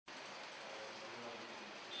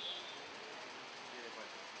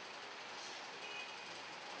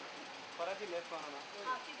जी left बनाना।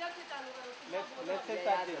 हाँ किधर से चालू करो? लेफ्ट से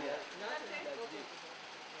स्टार्ट कीजिए।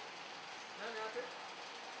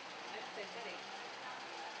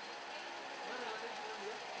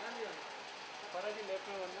 पर जी लेफ्ट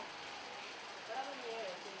में बनना।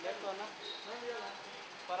 लेफ्ट बनना।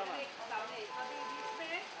 परमा। अभी बीच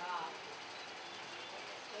में।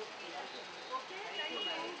 Okay thank you.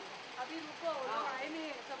 अभी रुको लोग आए नहीं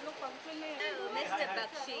है, सब लोग पंक्चुअल नहीं है। Mr.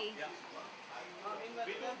 Bakshi.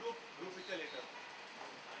 We do group picture later.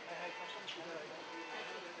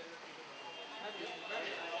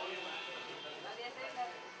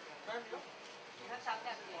 Thank you.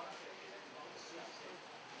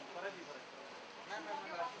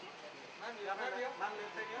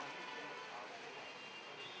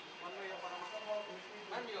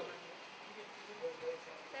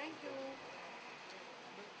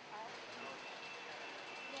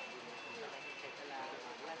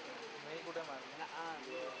 नहीं कुठे मारना। हाँ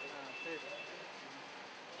फिर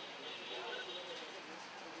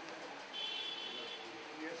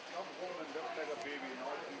He has come home and left like a baby.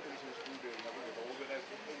 Now he thinks he's too big. Nothing is organized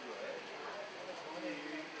people जो है.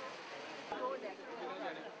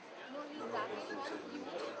 No, he's Rakesh wants you,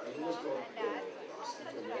 mom and dad,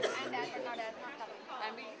 and dad but not dad not coming.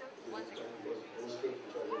 I mean, 1 second.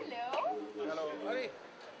 Hello. Hello अरे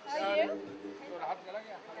How are you? तो रात चला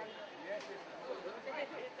गया।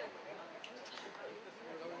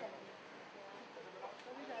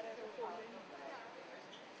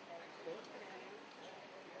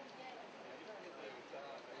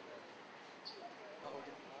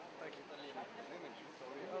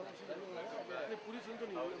 पूरी film तो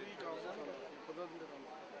नहीं हुई अभी काम 15 दिन का काम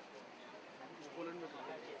पोलैंड में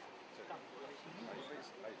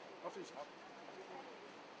office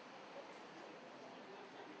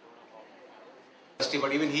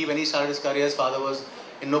But even he, when he started his career, his father was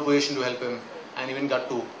in no position to help him, and even got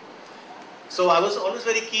to. So I was always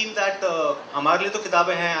very keen that हमारे लिए तो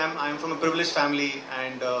किताबें हैं. I'm from a privileged family,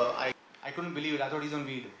 and I couldn't believe it. I thought he's on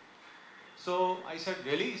weed. So I said,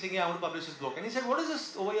 really? He's saying, yeah, I want to publish this book. And he said, what is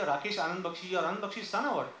this over here, Rakesh Anand Bakshi? You're Anand Bakshi's son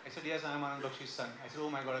or what? I said, yes, I am Anand Bakshi's son. I said, oh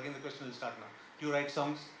my God, again the question will start now. Do you write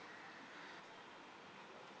songs?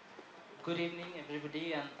 Good evening,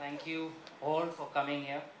 everybody, and thank you all for coming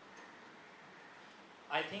here.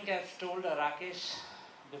 I think I've told Rakesh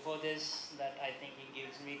before this that I think he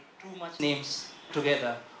gives me too much names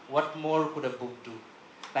together. What more could a book do?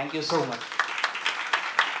 Thank you so much.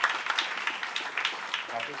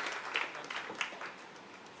 Rakesh?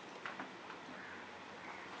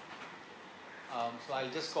 So I'll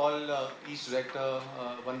just call each director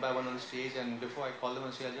one by one on stage, and before I call them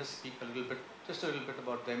on stage, I'll just speak a little bit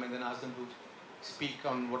about them, and then ask them to speak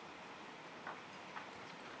on what.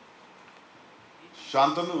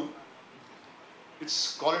 Shantanu,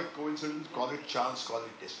 call it coincidence, call it chance, call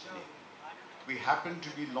it destiny. We happen to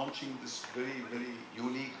be launching this very, very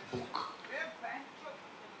unique book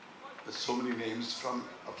with so many names from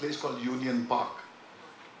a place called Union Park.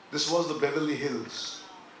 This was the Beverly Hills,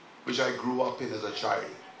 which I grew up in as a child.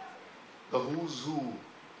 The who's who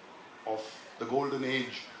of the golden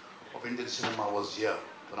age of Indian cinema was here.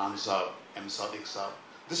 Farhan Saab, M. Sadiq Saab.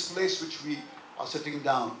 This place which we are sitting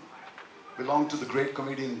down belonged to the great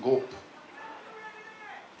comedian Gop.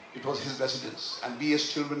 It was his residence, and we as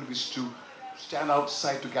children used to stand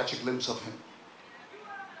outside to catch a glimpse of him.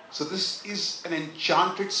 So this is an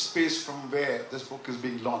enchanted space from where this book is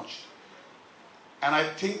being launched. And I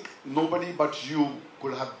think nobody but you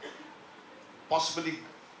could have possibly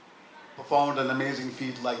performed an amazing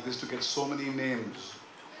feat like this to get so many names.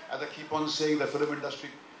 As I keep on saying, the film industry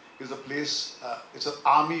is a place, it's an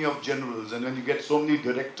army of generals, and when you get so many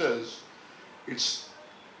directors, it's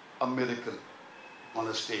a miracle on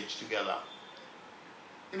a stage together.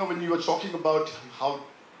 You know, when you were talking about how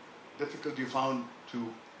difficult you found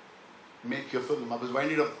to make your film, I was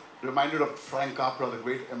reminded of Frank Capra, the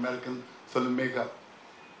great American filmmaker.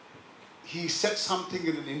 He said something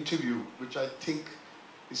in an interview which I think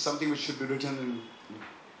is something which should be written in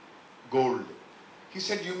gold. He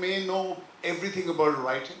said, you may know everything about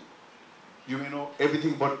writing, you may know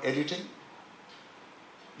everything about editing,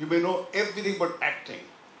 you may know everything about acting,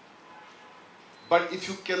 but if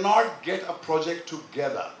you cannot get a project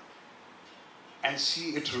together and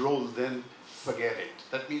see it roll, then forget it.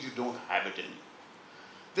 That means you don't have it in you.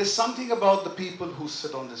 There's something about the people who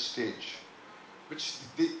sit on this stage which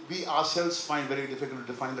we ourselves find very difficult to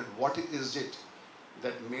define, that what is it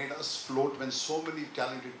that made us float when so many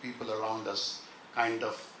talented people around us kind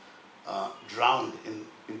of drowned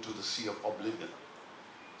into the sea of oblivion.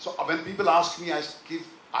 So when people ask me,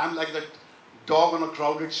 I'm like that dog on a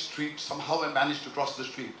crowded street. Somehow I managed to cross the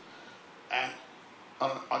street. And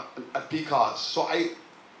at P-cards. So I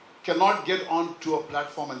cannot get onto a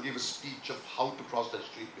platform and give a speech of how to cross that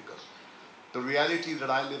street, because the reality that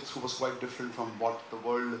I lived through was quite different from what the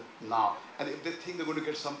world now. And if they think they're going to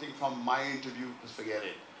get something from my interview, just forget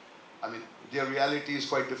it. I mean, their reality is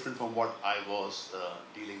quite different from what I was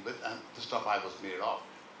dealing with and the stuff I was made of.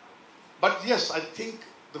 But yes, I think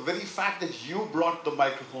the very fact that you brought the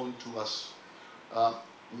microphone to us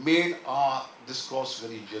made our discourse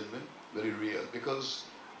very genuine, very real, because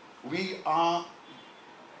we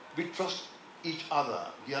trust each other.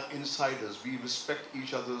 We are insiders. We respect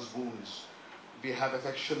each other's wounds. We have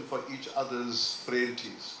affection for each other's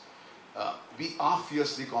frailties. We are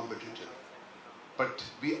fiercely competitive, but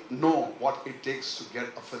we know what it takes to get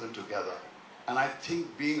a film together. And I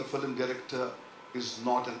think being a film director is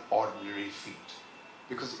not an ordinary feat,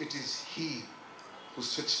 because it is he who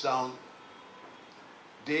sits down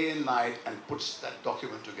day and night and puts that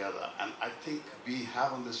document together. And I think we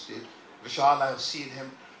have on this stage, Vishal, I have seen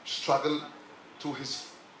him struggle through his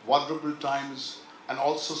vulnerable times, and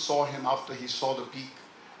also saw him after he saw the peak,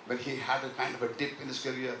 when he had a kind of a dip in his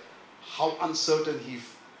career, how uncertain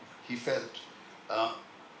he felt.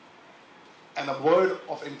 And a word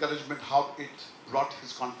of encouragement, how it brought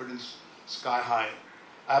his confidence sky high.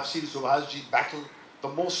 I have seen Subhashji battle the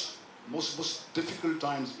most difficult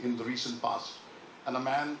times in the recent past, and a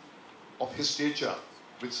man of his stature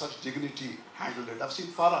with such dignity handled it. I've seen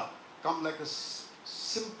Farah come like a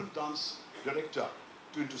simple dance director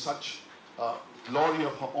into such glory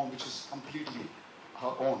of her own, which is completely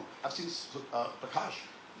her own. I've seen Rakesh,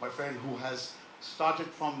 my friend, who has started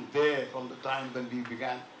from there, from the time when we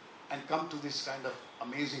began, and come to this kind of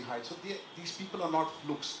amazing height. So these people are not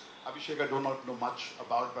flukes. Abhishek I do not know much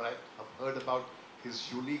about, but I have heard about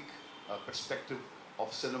his unique perspective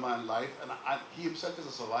of cinema and life, and he himself is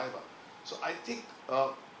a survivor. So I think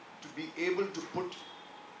to be able to put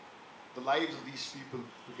the lives of these people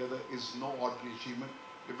together is no ordinary achievement.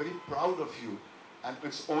 We're very proud of you, and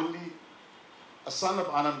it's only a son of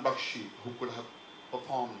Anand Bakshi who could have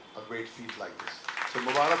performed a great feat like this. So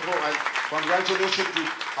Mubarak ho, and congratulations to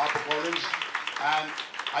HarperCollins, and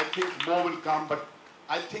I think more will come, but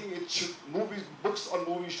I think it should, books on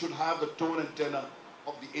movies should have the tone and tenor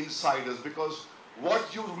of the insiders, because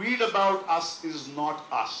what you read about us is not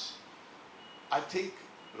us. I think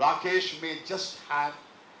Rakesh may just have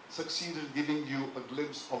succeeded in giving you a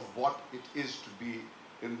glimpse of what it is to be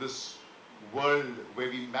in this world where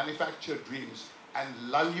we manufacture dreams and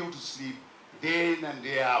lull you to sleep day in and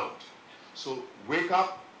day out. So wake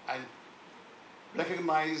up and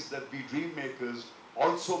recognize that we dream makers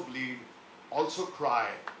also bleed, also cry,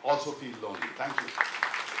 also feel lonely. Thank you.